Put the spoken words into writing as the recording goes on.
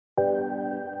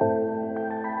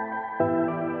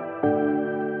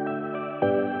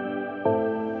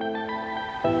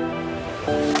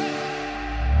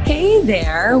Hey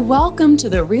there, welcome to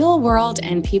the Real World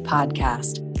NP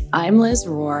podcast. I'm Liz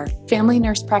Rohr, family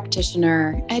nurse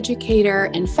practitioner, educator,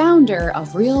 and founder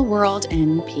of Real World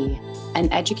NP,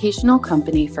 an educational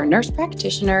company for nurse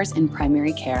practitioners in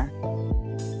primary care.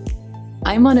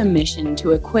 I'm on a mission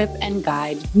to equip and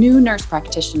guide new nurse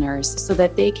practitioners so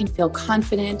that they can feel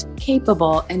confident,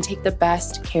 capable, and take the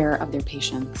best care of their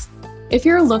patients. If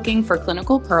you're looking for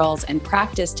clinical pearls and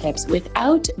practice tips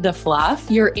without the fluff,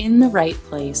 you're in the right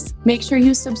place. Make sure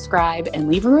you subscribe and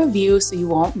leave a review so you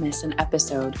won't miss an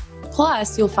episode.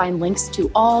 Plus, you'll find links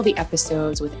to all the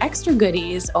episodes with extra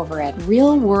goodies over at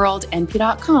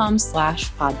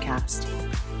realworldnp.com/podcast.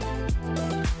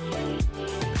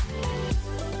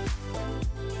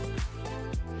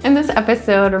 In this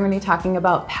episode, we're going to be talking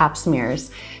about Pap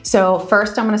smears. So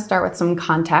first, I'm going to start with some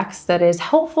context that is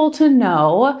helpful to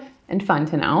know and fun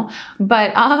to know,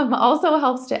 but also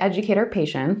helps to educate our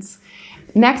patients.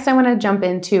 Next, I want to jump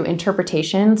into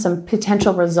interpretation, some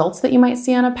potential results that you might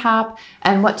see on a Pap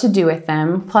and what to do with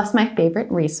them, plus my favorite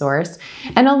resource,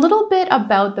 and a little bit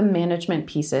about the management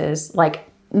pieces. Like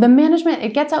the management,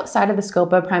 it gets outside of the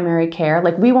scope of primary care.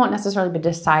 Like we won't necessarily be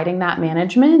deciding that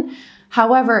management.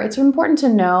 However, it's important to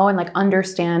know and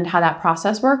understand how that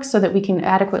process works so that we can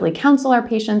adequately counsel our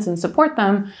patients and support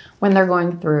them when they're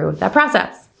going through that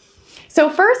process. So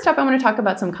first up, I want to talk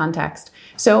about some context.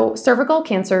 So cervical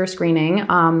cancer screening,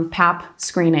 Pap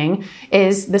screening,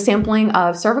 is the sampling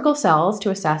of cervical cells to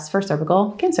assess for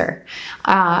cervical cancer.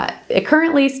 It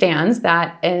currently stands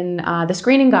that in the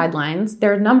screening guidelines,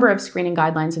 there are a number of screening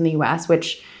guidelines in the US,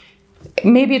 which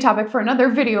may be a topic for another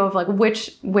video of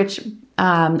which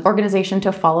organization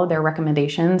to follow their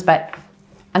recommendations, but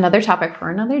another topic for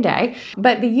another day.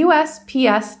 But the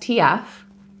USPSTF,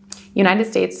 United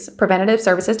States Preventative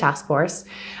Services Task Force,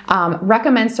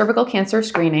 recommends cervical cancer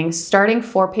screening starting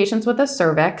for patients with a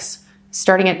cervix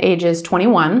starting at ages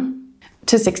 21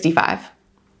 to 65.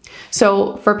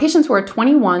 So for patients who are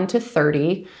 21 to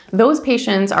 30, those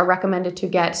patients are recommended to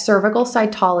get cervical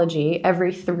cytology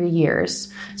every 3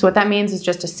 years. So what that means is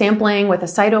just a sampling with a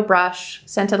cyto brush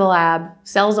sent to the lab,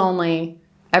 cells only,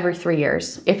 every 3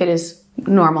 years, if it is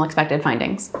normal expected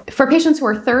findings. For patients who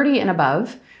are 30 and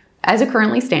above, as it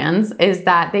currently stands, is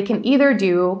that they can either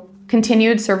do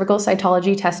continued cervical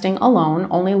cytology testing alone,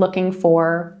 only looking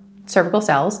for cervical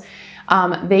cells.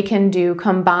 They can do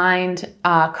combined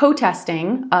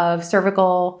co-testing of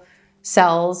cervical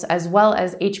cells as well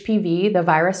as HPV, the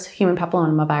virus, human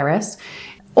papilloma virus,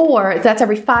 or that's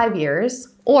every 5 years,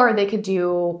 or they could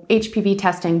do HPV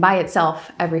testing by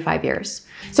itself every 5 years.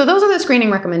 So those are the screening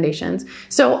recommendations.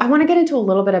 So I want to get into a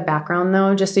little bit of background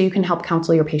though, just so you can help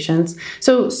counsel your patients.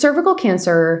 So cervical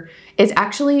cancer is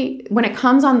actually, when it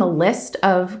comes on the list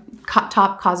of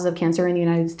top causes of cancer in the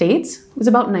United States, it's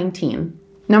about 19.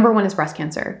 Number one is breast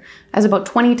cancer, has about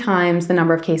 20 times the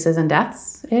number of cases and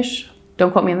deaths-ish.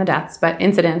 Don't quote me on the deaths, but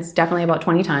incidents, definitely about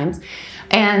 20 times.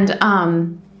 And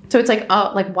so it's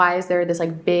why is there this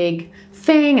big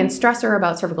thing and stressor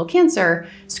about cervical cancer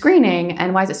screening,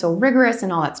 and why is it so rigorous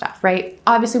and all that stuff, right?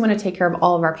 Obviously, we want to take care of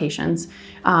all of our patients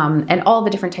and all the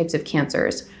different types of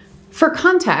cancers. For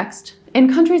context,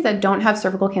 in countries that don't have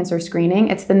cervical cancer screening,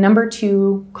 it's the number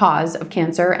 2 cause of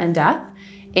cancer and death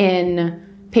in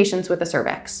patients with a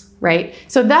cervix, right?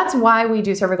 So that's why we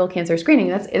do cervical cancer screening.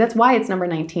 That's why it's number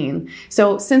 19.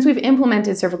 So since we've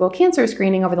implemented cervical cancer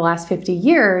screening over the last 50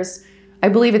 years, I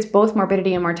believe it's both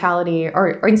morbidity and mortality,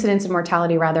 or incidence and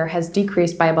mortality rather, has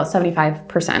decreased by about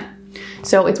 75%.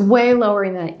 So it's way lower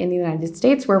in the United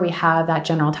States where we have that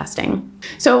general testing.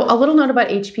 So a little note about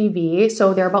HPV.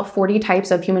 So there are about 40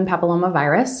 types of human papilloma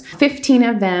virus. 15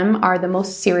 of them are the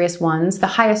most serious ones, the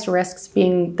highest risks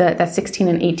being the 16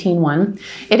 and 18 one.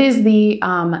 It is the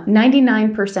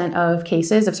 99% of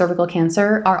cases of cervical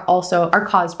cancer are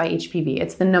caused by HPV.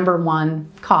 It's the number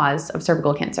 1 cause of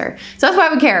cervical cancer. So that's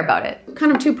why we care about it.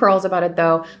 Kind of 2 pearls about it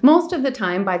though. Most of the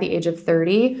time by the age of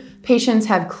 30, patients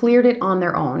have cleared it on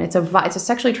their own. It's a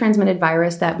sexually transmitted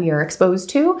virus that we are exposed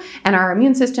to, and our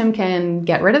immune system can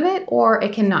get rid of it or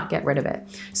it cannot get rid of it.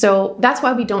 So that's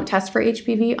why we don't test for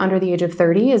HPV under the age of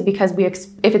 30, is because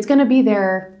if it's going to be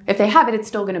there, if they have it, it's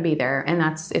still going to be there. And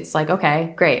it's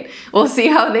okay, great. We'll see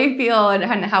how they feel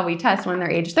and how we test when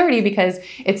they're age 30, because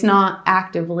it's not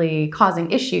actively causing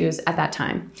issues at that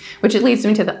time. Which it leads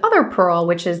me to the other pearl,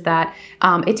 which is that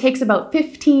it takes about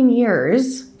 15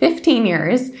 years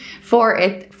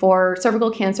for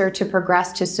cervical cancer to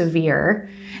progress to severe.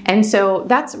 And so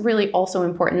that's really also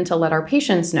important to let our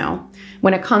patients know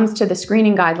when it comes to the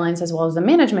screening guidelines as well as the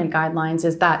management guidelines,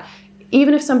 is that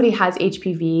even if somebody has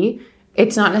HPV,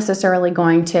 it's not necessarily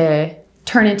going to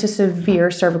turn into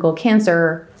severe cervical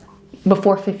cancer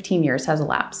before 15 years has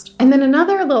elapsed. And then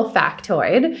another little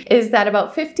factoid is that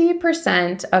about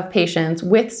 50% of patients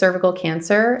with cervical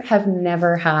cancer have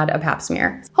never had a pap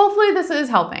smear. Hopefully this is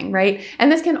helping, right?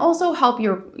 And this can also help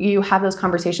you have those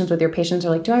conversations with your patients. Are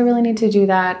like, do I really need to do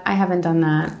that? I haven't done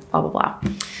that, blah, blah, blah.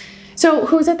 So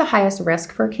who's at the highest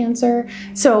risk for cancer?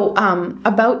 So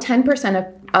about 10%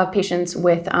 of patients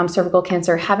with cervical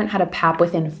cancer haven't had a PAP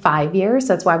within 5 years.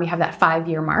 That's why we have that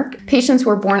 5-year mark. Patients who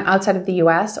are born outside of the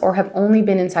US or have only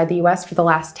been inside the US for the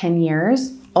last 10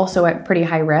 years, also at pretty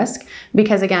high risk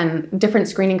because, again, different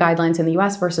screening guidelines in the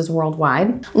US versus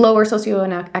worldwide. Lower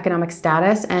socioeconomic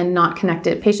status and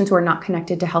patients who are not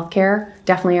connected to healthcare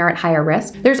definitely are at higher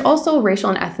risk. There's also racial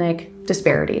and ethnic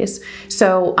disparities.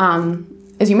 So,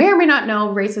 as you may or may not know,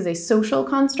 race is a social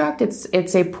construct.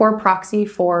 It's a poor proxy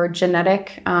for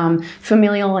genetic,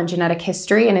 familial and genetic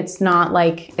history, and it's not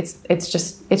like it's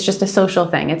just a social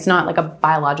thing. It's not like a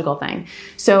biological thing.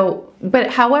 So, but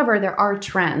however, there are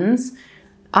trends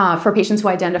for patients who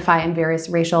identify in various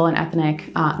racial and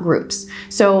ethnic groups.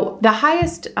 So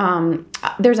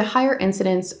there's a higher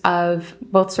incidence of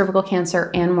both cervical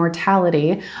cancer and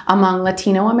mortality among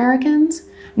Latino Americans,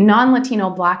 non-Latino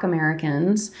Black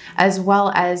Americans, as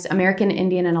well as American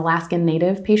Indian and Alaskan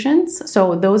Native patients.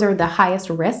 So those are the highest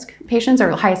risk patients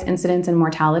or highest incidence in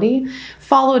mortality,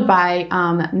 followed by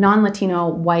non-Latino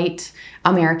white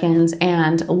Americans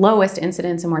and lowest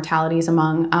incidence and mortalities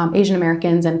among Asian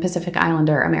Americans and Pacific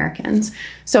Islander Americans.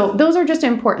 So those are just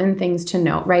important things to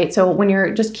note, right? So when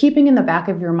you're just keeping in the back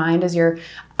of your mind as you're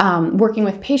working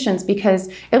with patients, because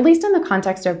at least in the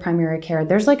context of primary care,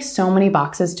 there's like so many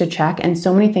boxes to check and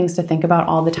so many things to think about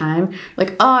all the time.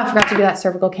 Like, oh, I forgot to do that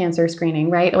cervical cancer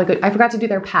screening, right? Like, I forgot to do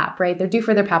their PAP, right? They're due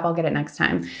for their PAP, I'll get it next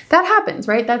time. That happens,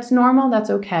 right? That's normal, that's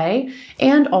okay.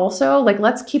 And also, like,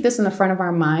 let's keep this in the front of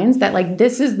our minds that like,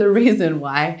 this is the reason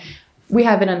why we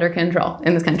have it under control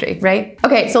in this country, right?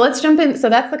 Okay, so let's jump in. So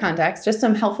that's the context, just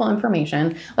some helpful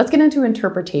information. Let's get into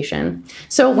interpretation.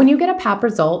 So when you get a PAP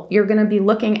result, you're gonna be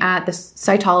looking at the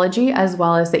cytology as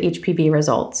well as the HPV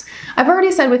results. I've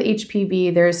already said with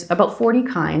HPV, there's about 40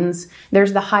 kinds.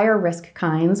 There's the higher risk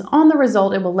kinds. On the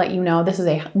result, it will let you know this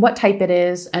is what type it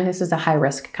is, and this is a high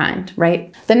risk kind,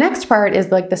 right? The next part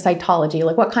is like the cytology,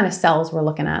 like what kind of cells we're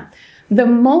looking at. The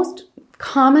most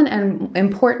common and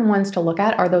important ones to look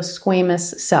at are those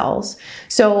squamous cells.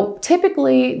 So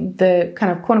typically the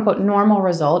kind of quote unquote normal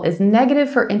result is negative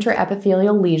for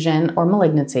intraepithelial lesion or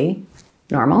malignancy,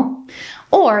 normal,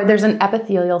 or there's an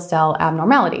epithelial cell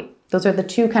abnormality. Those are the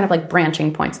two kind of like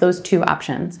branching points, those two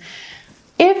options.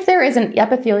 If there is an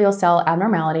epithelial cell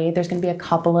abnormality, there's going to be a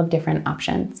couple of different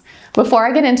options. Before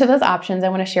I get into those options, I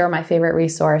want to share my favorite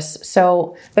resource.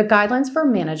 So the guidelines for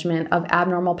management of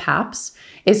abnormal PAPs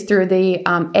is through the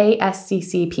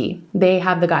ASCCP. They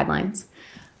have the guidelines.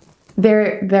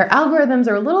 Their algorithms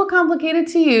are a little complicated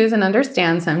to use and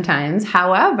understand sometimes.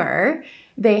 However,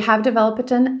 they have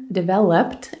developed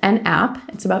an app.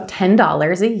 It's about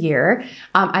 $10 a year.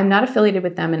 I'm not affiliated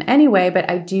with them in any way, but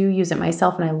I do use it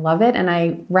myself and I love it and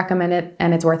I recommend it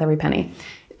and it's worth every penny.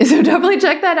 So definitely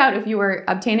check that out if you are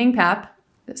obtaining PAP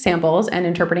samples and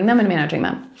interpreting them and managing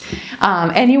them.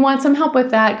 And you want some help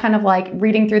with that, kind of like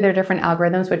reading through their different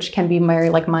algorithms, which can be very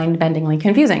like mind-bendingly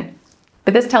confusing.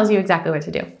 But this tells you exactly what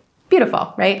to do.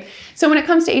 Beautiful, right? So when it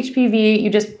comes to HPV, you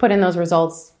just put in those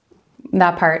results,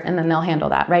 that part, and then they'll handle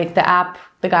that, right? The app,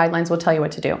 the guidelines will tell you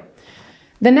what to do.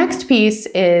 The next piece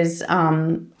is,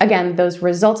 again, those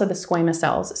results of the squamous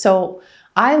cells. So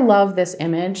I love this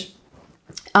image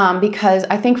because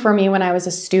I think for me, when I was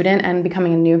a student and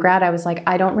becoming a new grad, I was like,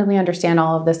 I don't really understand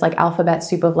all of this like alphabet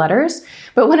soup of letters.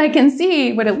 But when I can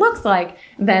see what it looks like,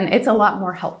 then it's a lot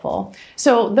more helpful.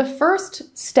 So the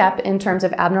first step in terms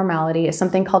of abnormality is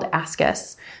something called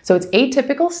ASCUS. So it's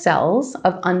atypical cells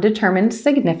of undetermined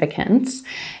significance.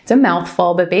 It's a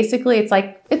mouthful, but basically it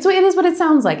is what it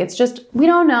sounds like. It's just, we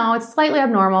don't know, it's slightly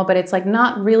abnormal, but it's like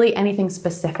not really anything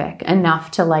specific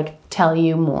enough to like tell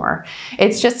you more.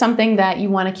 It's just something that you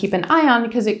want to keep an eye on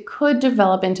because it could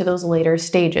develop into those later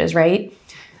stages, right?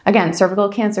 Again, cervical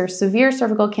cancer, severe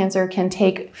cervical cancer can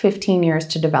take 15 years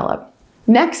to develop.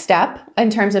 Next step in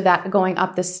terms of that going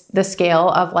up the scale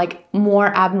of like more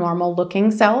abnormal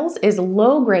looking cells is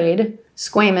low-grade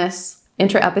squamous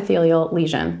intraepithelial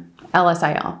lesion,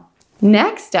 LSIL.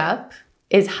 Next step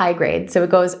is high grade. So it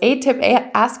goes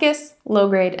ASCUS, low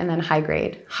grade, and then high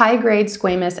grade. High grade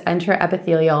squamous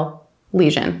intraepithelial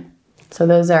lesion. So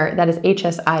that is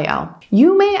HSIL.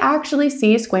 You may actually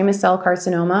see squamous cell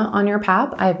carcinoma on your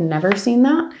Pap. I've never seen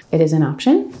that. It is an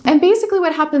option. And basically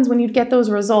what happens when you get those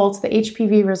results, the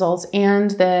HPV results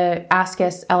and the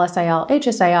ASCUS, LSIL,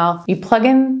 HSIL, you plug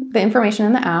in the information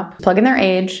in the app, plug in their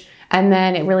age, and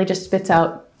then it really just spits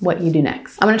out what you do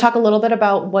next. I'm going to talk a little bit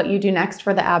about what you do next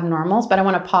for the abnormals, but I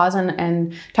want to pause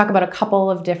and talk about a couple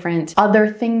of different other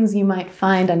things you might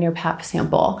find on your Pap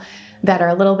sample that are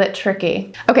a little bit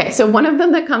tricky. Okay, so one of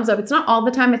them that comes up, it's not all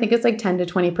the time, I think it's like 10 to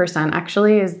 20%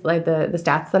 actually is like the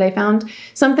stats that I found.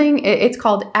 It's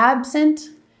called absent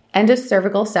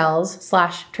endocervical cells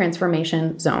 /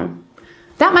 transformation zone.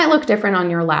 That might look different on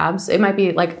your labs. It might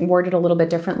be like worded a little bit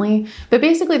differently, but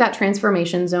basically that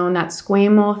transformation zone, that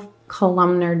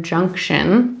squamocolumnar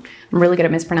junction, I'm really good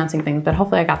at mispronouncing things, but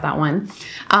hopefully I got that one,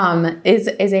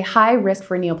 is a high risk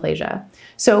for neoplasia.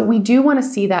 So we do want to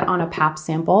see that on a Pap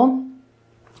sample.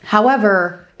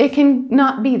 However, it can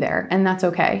not be there, and that's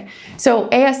okay. So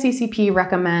ASCCP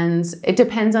recommends, it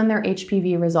depends on their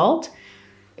HPV result.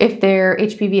 If their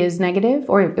HPV is negative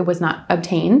or it was not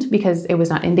obtained because it was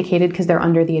not indicated because they're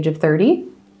under the age of 30,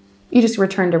 you just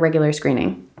return to regular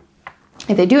screening.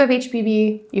 If they do have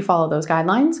HPV, you follow those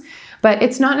guidelines, but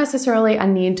it's not necessarily a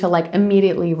need to like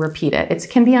immediately repeat it. It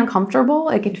can be uncomfortable.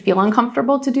 It can feel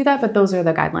uncomfortable to do that, but those are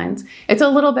the guidelines. It's a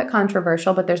little bit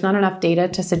controversial, but there's not enough data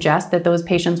to suggest that those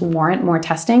patients warrant more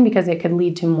testing because it could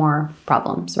lead to more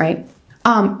problems, right?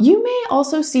 You may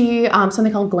also see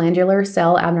something called glandular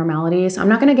cell abnormalities. I'm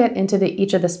not going to get into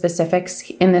each of the specifics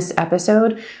in this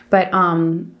episode, but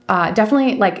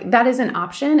definitely like that is an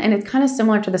option, and it's kind of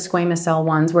similar to the squamous cell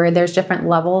ones where there's different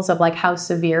levels of like how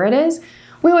severe it is.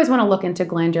 We always want to look into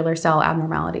glandular cell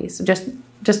abnormalities.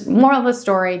 Just moral of the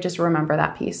story, just remember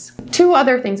that piece. Two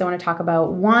other things I want to talk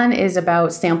about. One is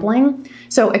about sampling.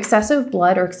 So excessive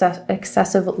blood or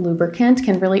excessive lubricant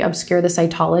can really obscure the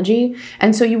cytology.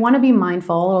 And so you want to be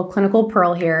mindful, a little clinical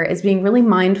pearl here, is being really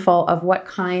mindful of what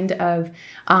kind of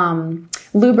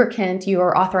lubricant you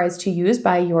are authorized to use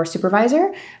by your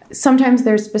supervisor. Sometimes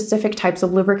there's specific types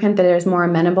of lubricant that is more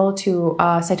amenable to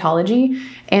cytology,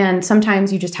 and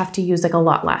sometimes you just have to use like a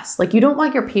lot less. Like you don't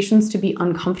want your patients to be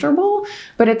uncomfortable,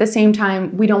 but at the same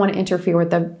time, we don't want to interfere with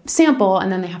the sample and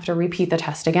then they have to repeat the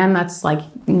test again. That's like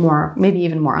maybe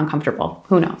even more uncomfortable.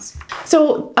 Who knows?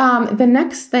 So the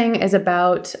next thing is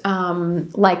about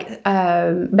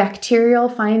bacterial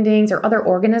findings or other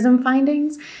organism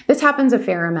findings. This happens a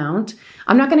fair amount.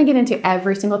 I'm not going to get into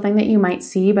every single thing that you might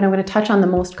see, but I'm going to touch on the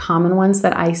most common ones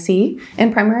that I see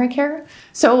in primary care.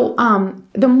 So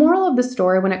the moral of the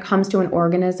story when it comes to an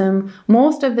organism,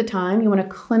 most of the time you want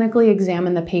to clinically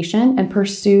examine the patient and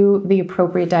pursue the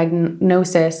appropriate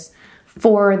diagnosis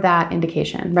for that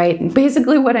indication, right?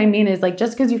 Basically what I mean is like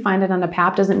just because you find it on a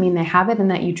Pap doesn't mean they have it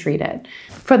and that you treat it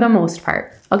for the most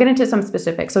part. I'll get into some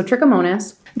specifics. So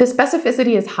trichomonas, the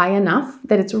specificity is high enough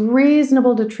that it's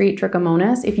reasonable to treat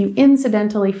trichomonas if you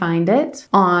incidentally find it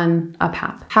on a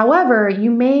Pap. However,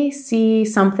 you may see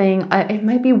something, it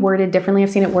might be worded differently. I've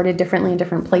seen it worded differently in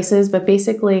different places, but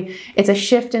basically it's a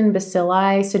shift in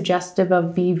bacilli suggestive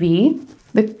of BV.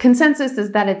 The consensus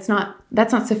is that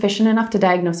that's not sufficient enough to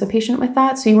diagnose a patient with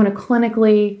that. So you want to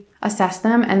clinically assess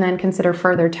them and then consider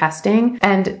further testing.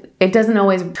 And it doesn't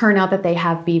always turn out that they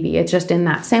have BV. It's just in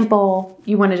that sample.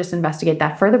 You want to just investigate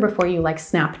that further before you like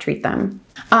snap treat them.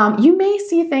 You may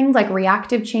see things like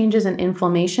reactive changes in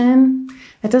inflammation.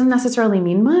 That doesn't necessarily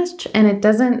mean much. And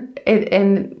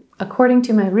according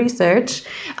to my research,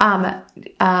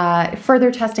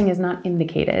 further testing is not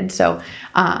indicated. So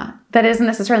that doesn't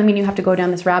necessarily mean you have to go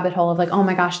down this rabbit hole of like, oh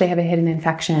my gosh, they have a hidden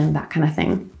infection, that kind of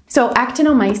thing. So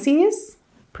actinomyces,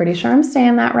 pretty sure I'm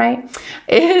saying that right,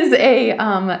 is a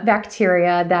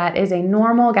bacteria that is a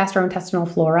normal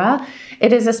gastrointestinal flora.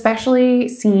 It is especially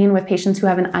seen with patients who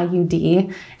have an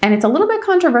IUD, and it's a little bit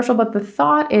controversial, but the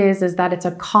thought is that it's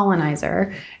a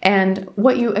colonizer. And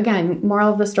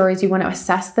moral of the story is you want to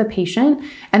assess the patient,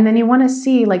 and then you want to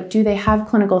see, like, do they have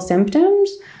clinical symptoms?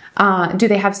 Do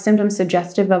they have symptoms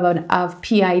suggestive of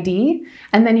PID?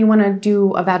 And then you want to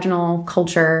do a vaginal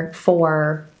culture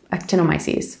for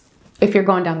actinomyces if you're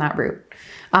going down that route.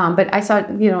 But I saw,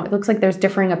 it looks like there's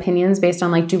differing opinions based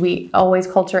on like, do we always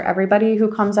culture everybody who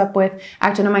comes up with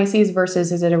actinomyces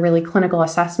versus is it a really clinical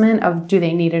assessment of do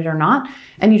they need it or not?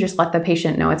 And you just let the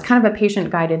patient know. It's kind of a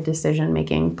patient-guided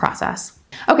decision-making process.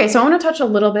 Okay, so I want to touch a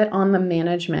little bit on the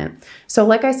management. So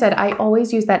like I said, I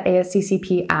always use that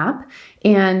ASCCP app,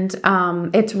 and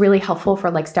it's really helpful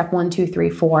for like step 1, 2, 3,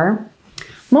 4.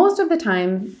 Most of the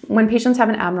time, when patients have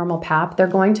an abnormal PAP, they're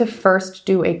going to first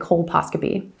do a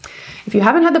colposcopy. If you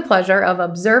haven't had the pleasure of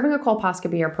observing a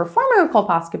colposcopy or performing a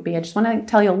colposcopy, I just want to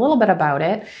tell you a little bit about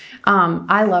it.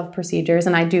 I love procedures,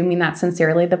 and I do mean that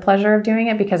sincerely, the pleasure of doing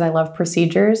it, because I love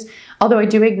procedures. Although I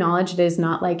do acknowledge it is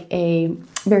not like a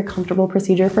very comfortable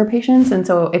procedure for patients, and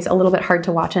so it's a little bit hard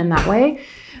to watch in that way.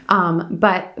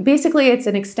 But basically, it's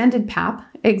an extended PAP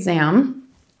exam.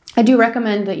 I do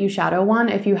recommend that you shadow one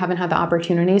if you haven't had the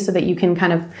opportunity, so that you can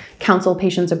kind of counsel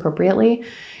patients appropriately.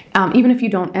 Even if you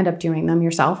don't end up doing them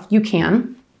yourself, you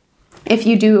can. If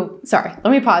you do, sorry, let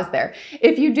me pause there.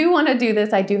 If you do want to do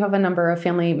this, I do have a number of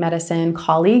family medicine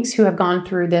colleagues who have gone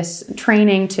through this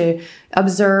training to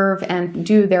observe and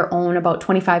do their own about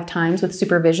 25 times with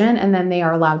supervision, and then they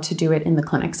are allowed to do it in the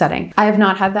clinic setting. I have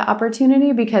not had the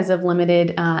opportunity because of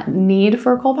limited need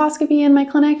for colposcopy in my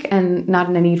clinic, and not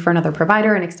in a need for another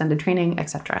provider and extended training,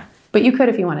 etc. But you could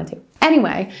if you wanted to.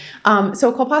 Anyway,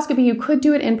 so colposcopy, you could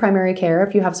do it in primary care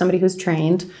if you have somebody who's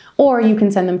trained, or you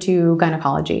can send them to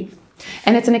gynecology.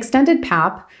 And it's an extended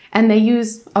PAP, and they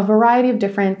use a variety of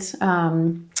different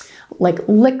like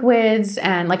liquids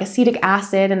and like acetic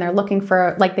acid, and they're looking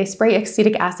for, like, they spray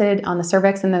acetic acid on the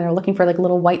cervix, and then they're looking for like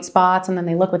little white spots, and then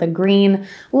they look with a green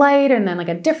light and then like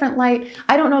a different light.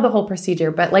 I don't know the whole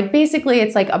procedure, but like basically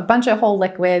it's like a bunch of whole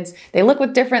liquids. They look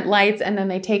with different lights, and then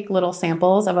they take little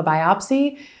samples of a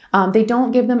biopsy. They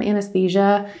don't give them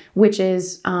anesthesia, which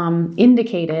is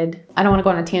indicated. I don't want to go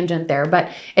on a tangent there,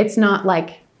 but it's not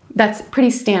like, that's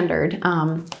pretty standard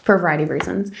for a variety of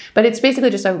reasons. But it's basically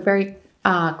just a very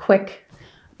quick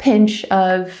pinch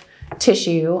of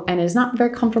tissue, and is not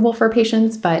very comfortable for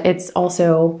patients, but it's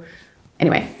also,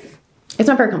 anyway, it's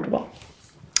not very comfortable.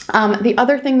 The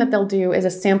other thing that they'll do is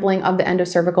a sampling of the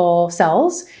endocervical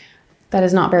cells. That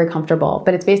is not very comfortable,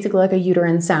 but it's basically like a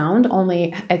uterine sound,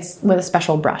 only it's with a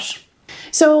special brush.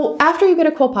 So after you get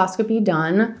a colposcopy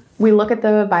done, we look at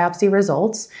the biopsy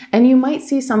results, and you might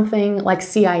see something like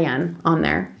CIN on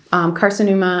there,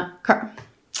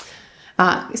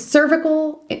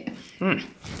 cervical.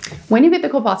 When you get the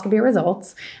colposcopy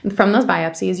results from those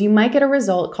biopsies, you might get a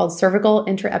result called cervical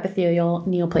intraepithelial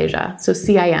neoplasia, so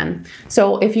CIN.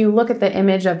 So if you look at the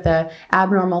image of the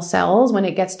abnormal cells, when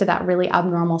it gets to that really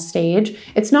abnormal stage,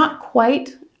 it's not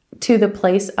quite to the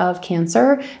place of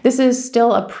cancer. This is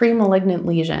still a pre-malignant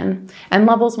lesion, and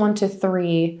levels 1 to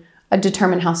 3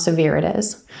 determine how severe it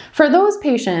is. For those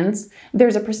patients,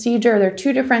 there's a procedure. There are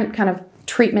two different kind of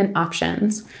treatment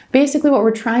options. Basically, what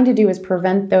we're trying to do is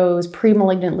prevent those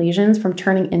pre-malignant lesions from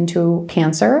turning into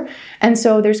cancer. And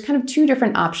so there's kind of two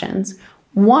different options.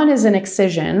 One is an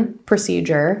excision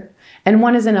procedure, and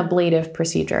one is an ablative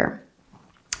procedure.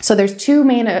 So there's two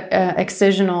main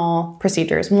excisional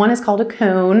procedures. One is called a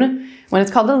cone, one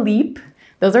is called a LEEP.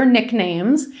 Those are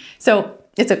nicknames. So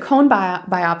it's a cone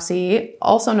biopsy,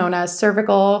 also known as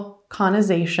cervical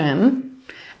conization,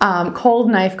 cold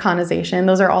knife conization.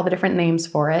 Those are all the different names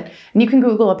for it. And you can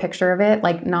Google a picture of it,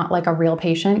 like not like a real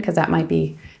patient, because that might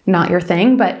be not your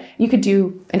thing, but you could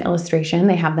do an illustration.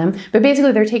 They have them. But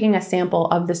basically, they're taking a sample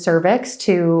of the cervix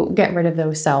to get rid of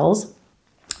those cells.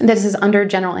 This is under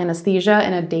general anesthesia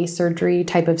in a day surgery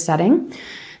type of setting.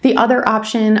 The other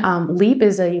option, LEEP,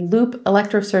 is a loop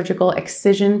electrosurgical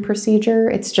excision procedure.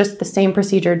 It's just the same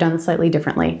procedure done slightly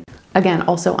differently. Again,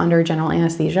 also under general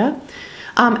anesthesia.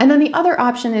 And then the other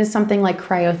option is something like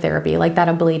cryotherapy, like that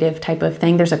ablative type of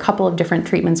thing. There's a couple of different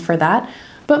treatments for that.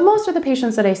 But most of the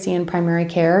patients that I see in primary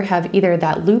care have either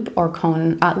that LEEP or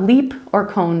cone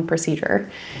procedure.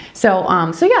 So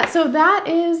that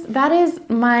is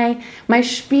my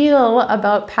spiel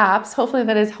about PAPs. Hopefully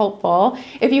that is helpful.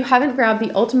 If you haven't grabbed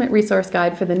the ultimate resource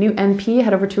guide for the new NP,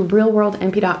 head over to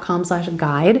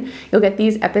realworldnp.com/guide. You'll get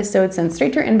these episodes sent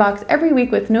straight to your inbox every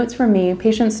week with notes from me,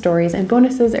 patient stories, and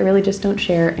bonuses I really just don't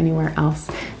share anywhere else.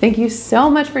 Thank you so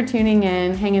much for tuning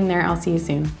in. Hang in there. I'll see you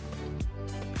soon.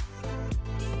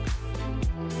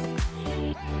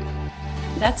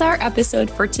 That's our episode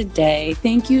for today.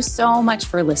 Thank you so much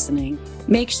for listening.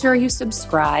 Make sure you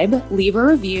subscribe, leave a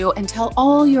review, and tell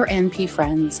all your NP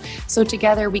friends so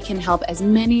together we can help as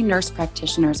many nurse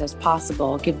practitioners as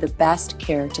possible give the best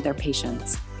care to their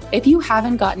patients. If you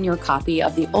haven't gotten your copy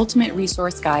of the Ultimate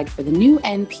Resource Guide for the new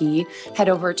NP, head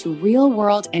over to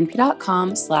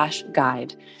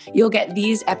realworldnp.com/guide. You'll get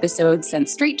these episodes sent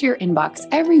straight to your inbox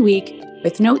every week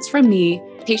with notes from me,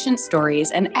 patient stories,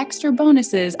 and extra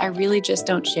bonuses I really just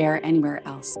don't share anywhere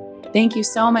else. Thank you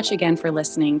so much again for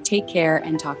listening. Take care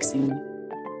and talk soon.